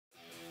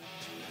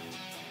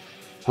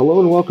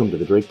Hello and welcome to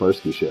the Drake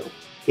Barsky Show.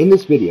 In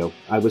this video,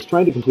 I was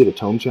trying to complete a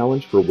Tome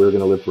challenge for We're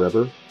Gonna Live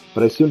Forever,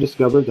 but I soon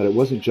discovered that it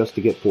wasn't just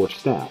to get 4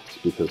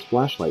 stats, because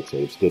flashlight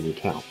saves didn't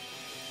count.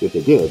 If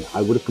they did,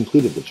 I would have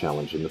completed the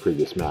challenge in the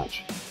previous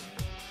match.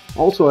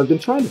 Also, I've been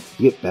trying to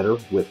get better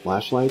with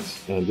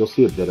flashlights, and you'll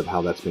see a bit of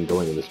how that's been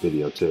going in this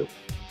video too.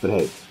 But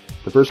hey,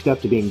 the first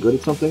step to being good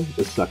at something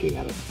is sucking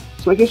at it.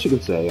 So I guess you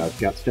could say I've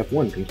got step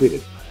 1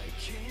 completed.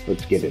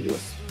 Let's get into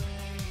it.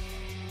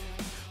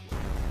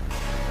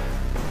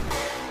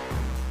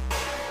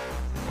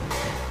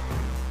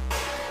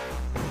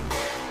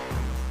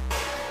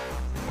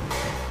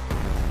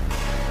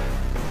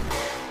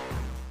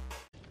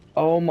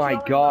 Oh my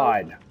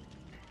god.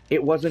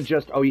 It wasn't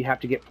just, oh, you have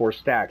to get 4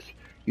 stacks.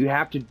 You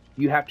have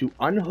to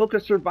unhook a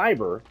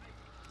survivor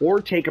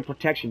or take a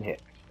protection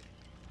hit.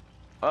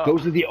 Oh.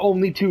 Those are the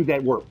only 2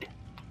 that work.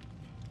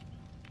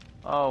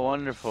 Oh,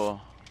 wonderful.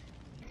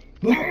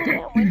 Damn,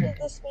 when did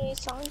this many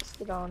songs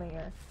get on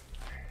here?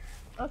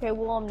 Okay,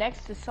 well, I'm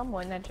next to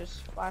someone that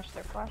just flashed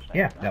their flashlight.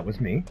 Yeah, that was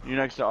me. You're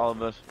next to all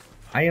of us.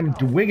 I am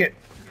doing it.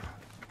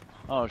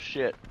 Oh,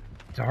 shit.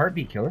 It's a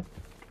heartbeat killer.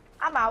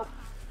 I'm out.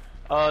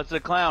 Oh, it's a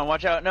clown.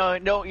 Watch out. No,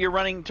 no, you're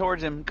running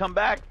towards him. Come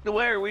back to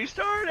where we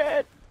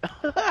started.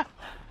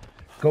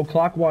 Go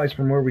clockwise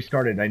from where we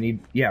started.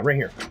 Yeah, right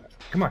here.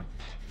 Come on.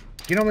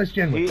 Get on this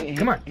gen with me.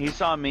 Come on. He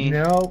saw me.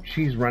 No,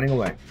 she's running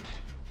away.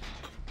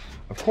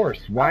 Of course.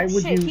 Why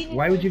would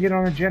you get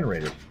on a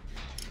generator?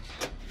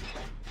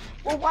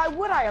 Well, why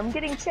would I? I'm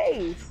getting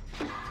chased.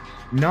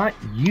 Not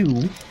you,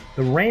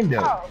 the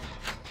rando. Oh.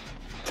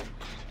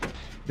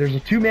 There's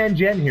a 2-man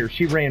gen here.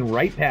 She ran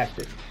right past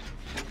it.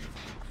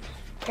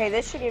 Okay,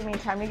 this should give me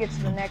time to get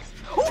to the next.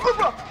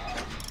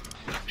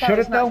 Should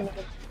it though?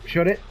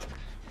 Should it?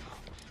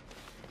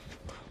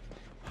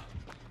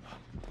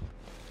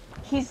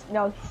 He's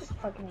just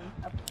fucking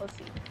a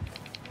pussy.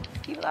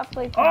 People that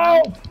play.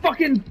 Oh,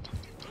 fucking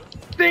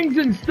things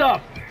and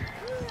stuff.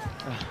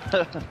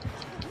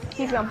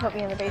 He's gonna put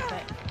me in the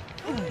basement.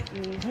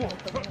 He's gonna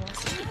put me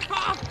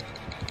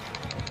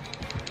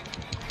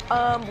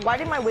in. Why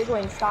did my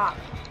wiggling stop?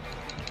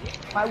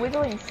 My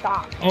wiggling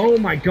stopped. Oh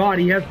my god,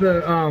 he has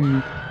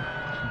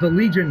the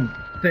Legion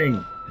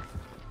thing.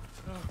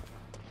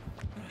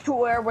 To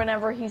where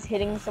whenever he's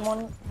hitting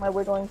someone, my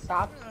wiggling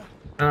stops.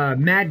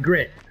 Mad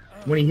Grit.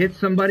 When he hits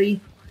somebody,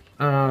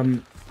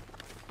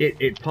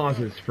 it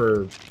pauses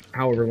for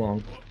however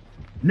long.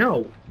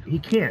 No, he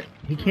can't.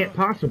 He can't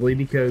possibly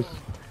because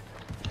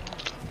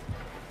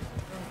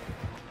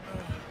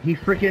he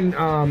freaking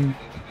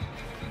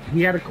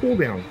he had a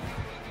cooldown.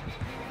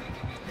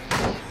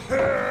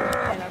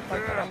 And I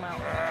fucked him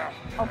out.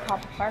 I'll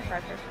pop a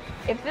firecracker.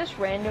 If this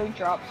rando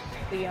drops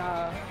the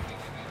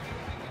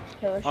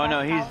killer shot. Oh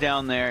no, he's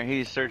down there.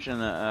 He's searching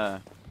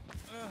the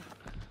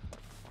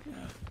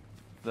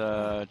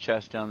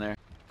chest down there.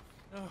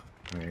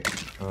 Alright,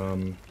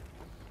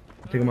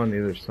 I think I'm on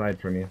the other side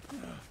from you.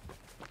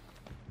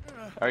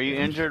 Are you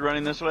injured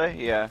running this way?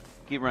 Yeah,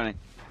 keep running.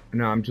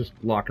 No, I'm just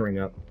lockering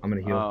up. I'm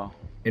gonna heal. Oh.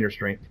 Inner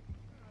strength.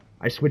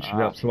 I switched it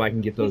up so I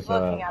can get those He's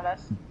looking at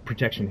us.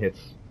 protection hits.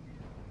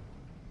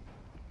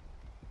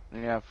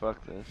 Yeah,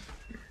 fuck this.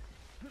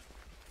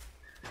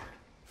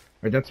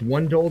 Alright, that's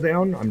 1 dole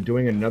down. I'm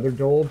doing another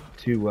dole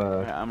to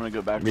Yeah, I'm gonna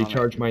go back.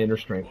 recharge my inner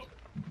strength.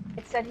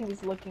 It said he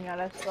was looking at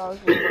us, so I was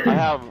looking.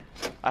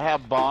 I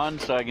have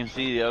bond, so I can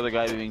see the other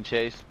guy being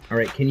chased.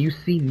 Alright, can you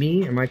see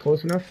me? Am I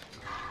close enough?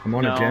 I'm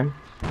on No. a gen.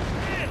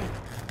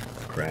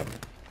 Crap.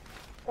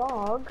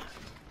 Dog.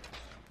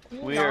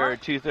 We are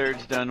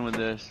 2/3 done with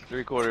this,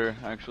 3/4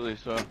 actually.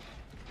 So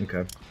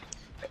Okay.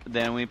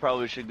 then we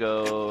probably should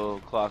go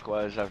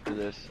clockwise after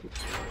this.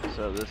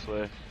 So this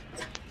way.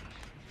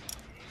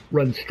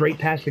 Run straight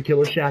past the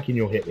killer shack and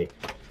you'll hit me.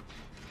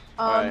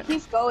 Alright.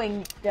 He's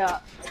going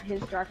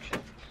his direction.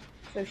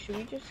 So should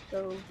we just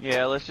go?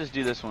 Yeah, let's just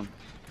do this one.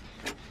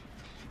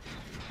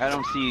 I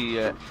don't see you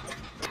yet.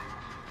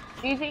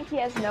 Do you think he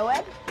has no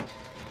ed?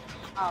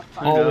 Oh,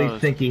 fuck. Always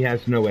knows? think he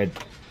has no ed.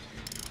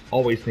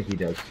 Always think he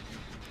does.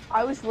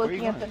 I was Where are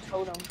looking you at the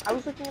totem. I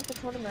was looking at the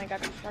totem and I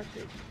got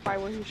distracted by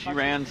where he. She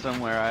ran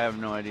somewhere. I have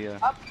no idea.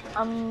 Up.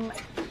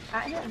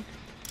 At him.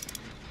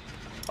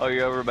 Oh,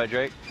 you're over by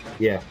Drake?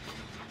 Yeah.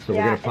 So we're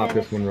gonna and pop then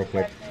this it's- one real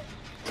quick.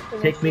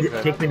 so Take me this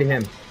to is-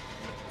 him.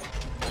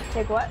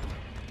 Take what?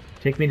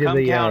 Take me to Come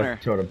the counter.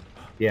 totem.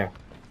 Yeah.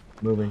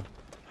 Moving.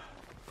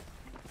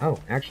 Oh,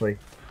 actually,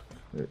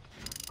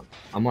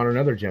 I'm on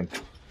another gen.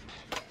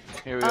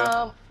 Here we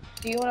go.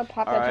 Do you want to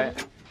pop Alright.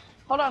 that?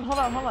 Totem? Hold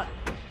on.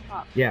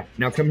 Pop. Yeah.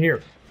 Now come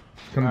here.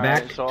 Come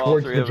Alright, back so all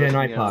towards 3 the of us gen can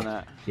I get on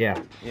popped. that.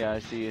 Yeah. Yeah, I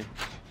see you.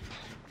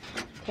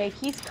 Okay,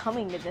 he's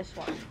coming to this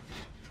one.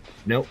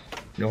 Nope.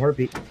 No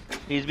heartbeat.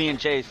 He's being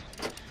chased.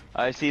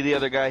 I see the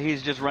other guy.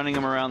 He's just running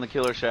him around the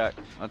killer shack.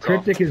 That's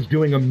Cryptic is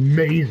doing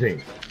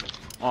amazing.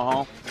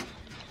 all.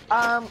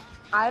 Uh-huh.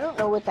 I don't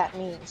know what that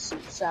means.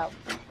 So.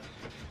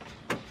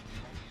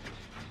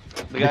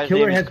 The The guy's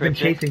killer name is has been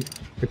Cryptic.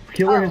 chasing. The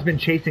killer Oh. has been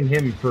chasing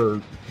him for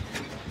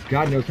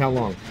God knows how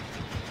long.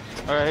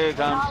 Alright, here it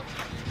comes.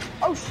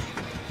 Oh,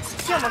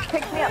 He almost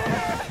picked me up.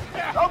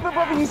 Oh,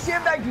 but he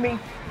sandbagged me.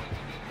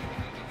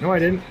 No, I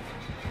didn't.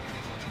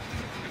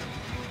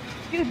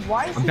 Dude,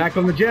 why is I'm back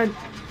on the gen.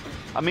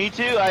 Me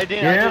too. I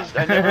didn't. Yeah.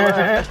 I never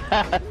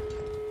left.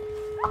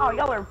 Oh,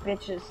 y'all are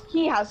bitches.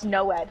 He has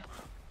no ed.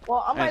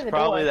 Well, I'm by It's the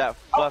probably door. that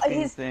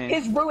fucking thing.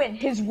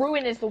 His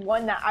ruin is the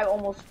one that I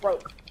almost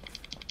broke.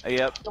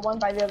 Yep. The one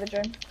by the other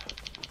gym.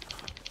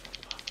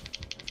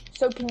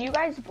 So can you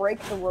guys break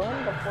the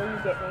ruin before you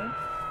get me?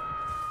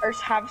 Or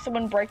have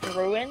someone break the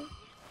ruin,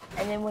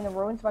 and then when the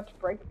ruin's about to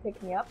break,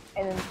 pick me up,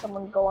 and then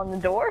someone go on the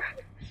door?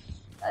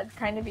 That'd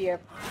kind of be a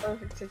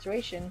perfect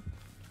situation.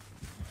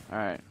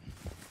 Alright.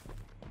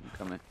 I'm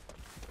coming.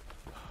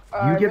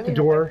 You get the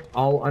door,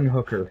 I'll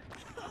unhook her.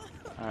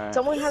 Alright.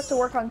 Someone has to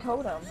work on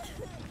totem.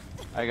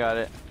 I got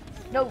it.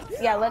 No,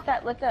 yeah, let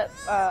that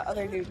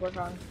other dude work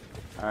on.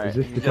 Alright. Is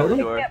this you the got totem?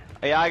 door. Yep.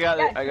 Yeah, I got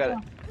it. I got it.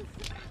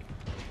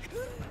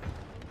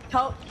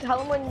 Tell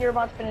him when you're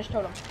about to finish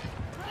totem.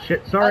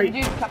 Shit, sorry.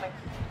 The dude's coming.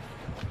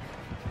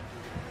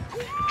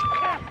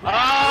 Oh,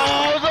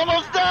 I was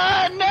almost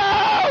done!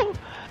 No!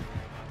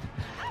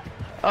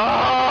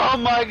 Oh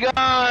my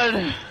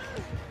god!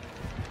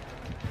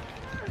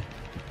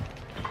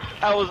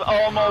 I was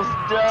almost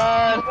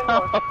done!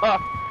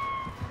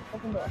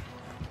 Open door.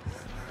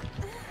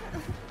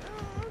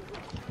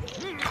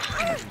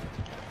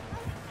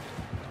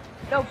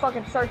 No,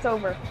 fucking starts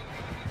over.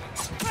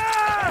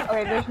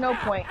 Okay, there's no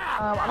point.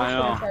 I'm just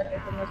gonna try to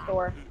open this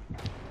door.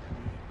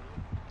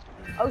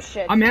 Oh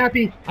shit. I'm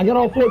happy. I got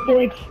all 4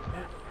 points.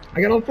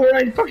 I got all 4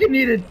 I fucking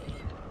needed.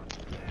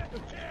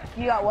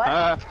 You got what?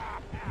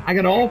 I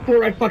got all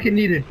 4 I fucking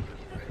needed.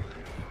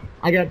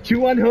 I got 2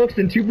 unhooks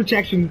and 2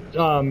 protection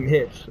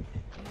hits.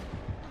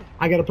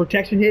 I got a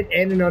protection hit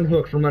and an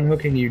unhook from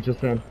unhooking you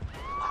just then.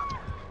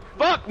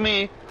 Fuck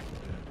me!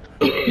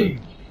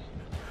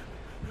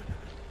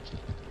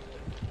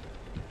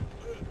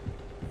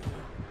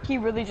 He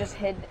really just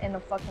hid in the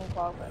fucking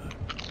closet.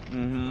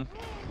 Mm-hmm.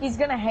 He's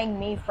gonna hang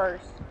me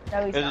first.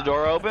 No, he's Is not. the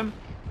door open?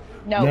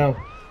 No. No.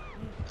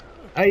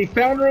 I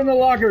found her in the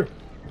locker.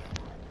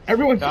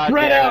 Everyone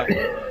spread out.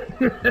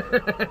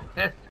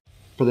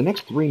 For the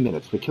next 3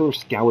 minutes, the killer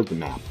scoured the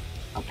map,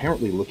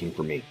 apparently looking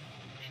for me.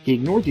 He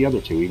ignored the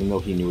other 2 even though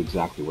he knew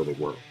exactly where they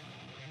were.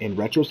 In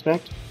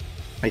retrospect,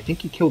 I think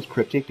he killed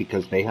Cryptic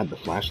because they had the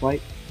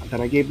flashlight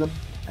that I gave them,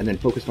 and then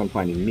focused on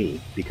finding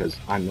me because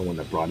I'm the one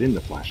that brought in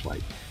the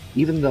flashlight,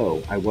 even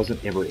though I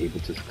wasn't ever able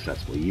to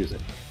successfully use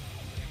it.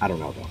 I don't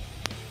know though.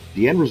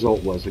 The end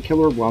result was the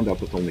killer wound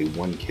up with only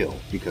 1 kill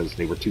because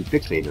they were too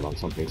fixated on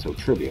something so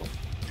trivial.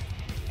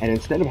 And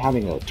instead of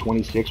having a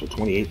 26 or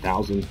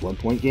 28,000 blood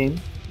point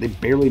game, they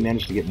barely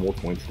managed to get more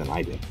points than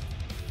I did.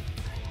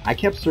 I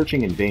kept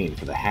searching in vain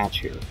for the hatch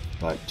here,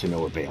 but to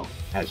no avail,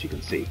 as you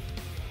can see.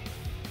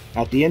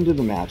 At the end of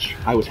the match,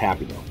 I was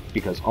happy though,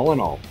 because all in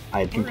all,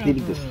 I had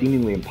completed this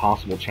seemingly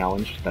impossible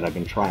challenge that I've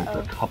been trying for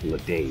a couple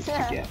of days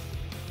to get.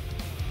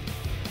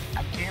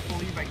 I can't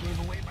believe I gave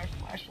away my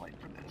flashlight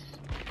for this.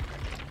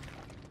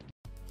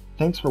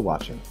 Thanks for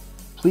watching.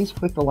 Please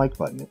click the like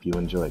button if you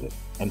enjoyed it,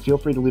 and feel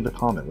free to leave a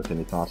comment with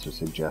any thoughts or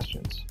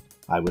suggestions.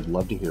 I would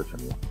love to hear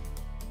from you.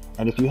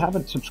 And if you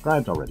haven't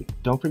subscribed already,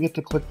 don't forget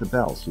to click the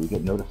bell so you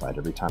get notified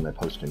every time I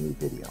post a new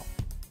video.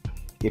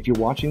 If you're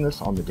watching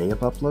this on the day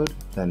of upload,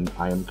 then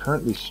I am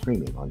currently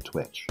streaming on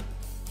Twitch.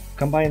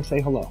 Come by and say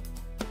hello.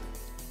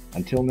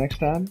 Until next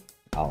time,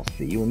 I'll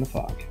see you in the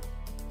fog.